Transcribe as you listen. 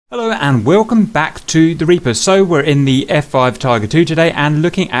Hello and welcome back to the Reaper. So we're in the F-5 Tiger 2 today and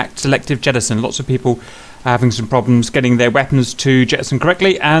looking at Selective Jettison. Lots of people are having some problems getting their weapons to jettison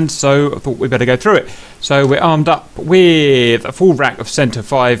correctly, and so I thought we'd better go through it. So we're armed up with a full rack of Centre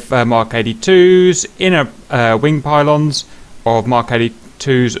 5 Mark 82s, inner wing pylons of Mark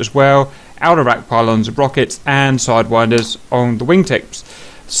 82s as well, outer rack pylons of rockets, and Sidewinders on the wingtips.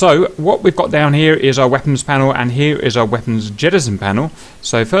 So what we've got down here is our weapons panel, and here is our weapons jettison panel.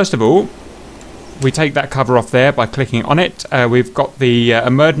 So first of all, we take that cover off there by clicking on it. We've got the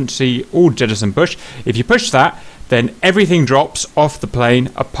emergency all jettison push. If you push that, then everything drops off the plane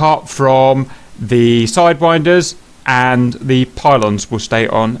apart from the sidewinders, and the pylons will stay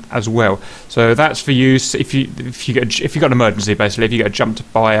on as well. So that's for use if you got an emergency, basically, if you get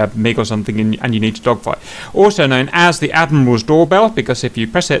jumped by a MiG or something and you need to dogfight. Also known as the Admiral's doorbell, because if you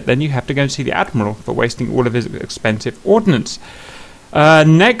press it, then you have to go and see the Admiral for wasting all of his expensive ordnance.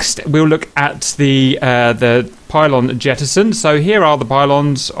 Next, we'll look at the pylon jettison. So here are the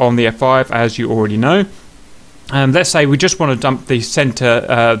pylons on the F5, as you already know. Let's say we just want to dump the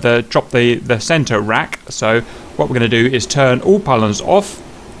center, drop the center rack. So what we're going to do is turn all pylons off,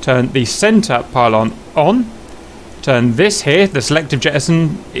 turn the center pylon on, turn this here, the selective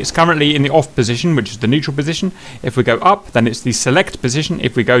jettison. It's currently in the off position, which is the neutral position. If we go up, then it's the select position.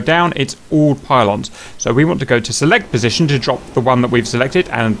 If we go down, it's all pylons. So we want to go to select position to drop the one that we've selected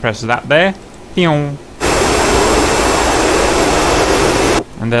and press that there.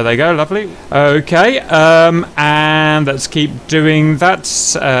 And there they go, lovely. Okay, and let's keep doing that.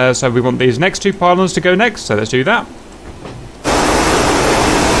 So we want these next two pylons to go next, so let's do that.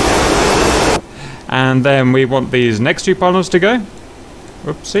 And then we want these next two pylons to go.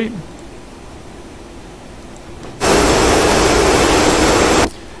 Oopsie.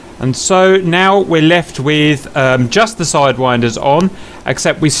 And so now we're left with just the sidewinders on,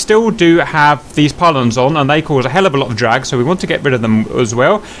 except we still do have these pylons on, and they cause a hell of a lot of drag, so we want to get rid of them as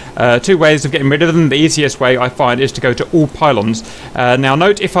well. Two ways of getting rid of them. The easiest way, I find, is to go to all pylons. Now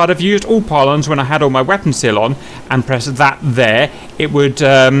note, if I'd have used all pylons when I had all my weapon seal on and press that there, it would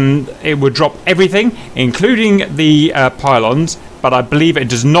drop everything, including the pylons, but I believe it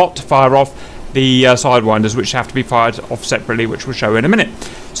does not fire off the sidewinders, which have to be fired off separately, which we'll show in a minute.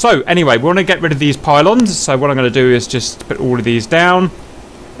 So anyway, we want to get rid of these pylons, so what I'm going to do is just put all of these down.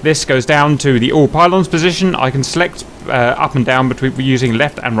 This goes down to the all pylons position. I can select up and down between using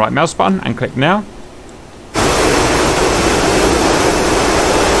left and right mouse button and click now.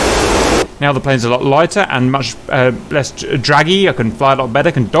 Now the plane's a lot lighter and much less draggy. I can fly a lot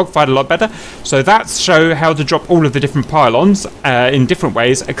better, can dogfight a lot better. So that's show how to drop all of the different pylons in different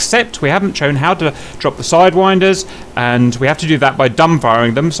ways, except we haven't shown how to drop the sidewinders, and we have to do that by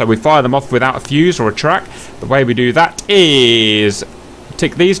dumbfiring them. So we fire them off without a fuse or a track. The way we do that is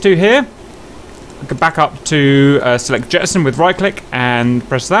tick these two here, go back up to select jettison with right click and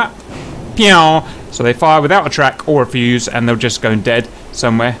press that. Pew! So they fire without a track or a fuse, and they'll just go dead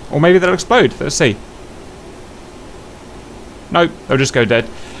somewhere, or maybe they'll explode. Let's see. Nope, they'll just go dead.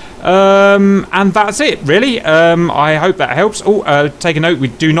 And that's it, really. I hope that helps. Oh, take a note, we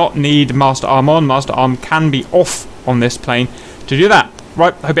do not need Master Arm on. Master Arm can be off on this plane to do that.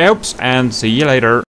 Right, hope it helps, and see you later.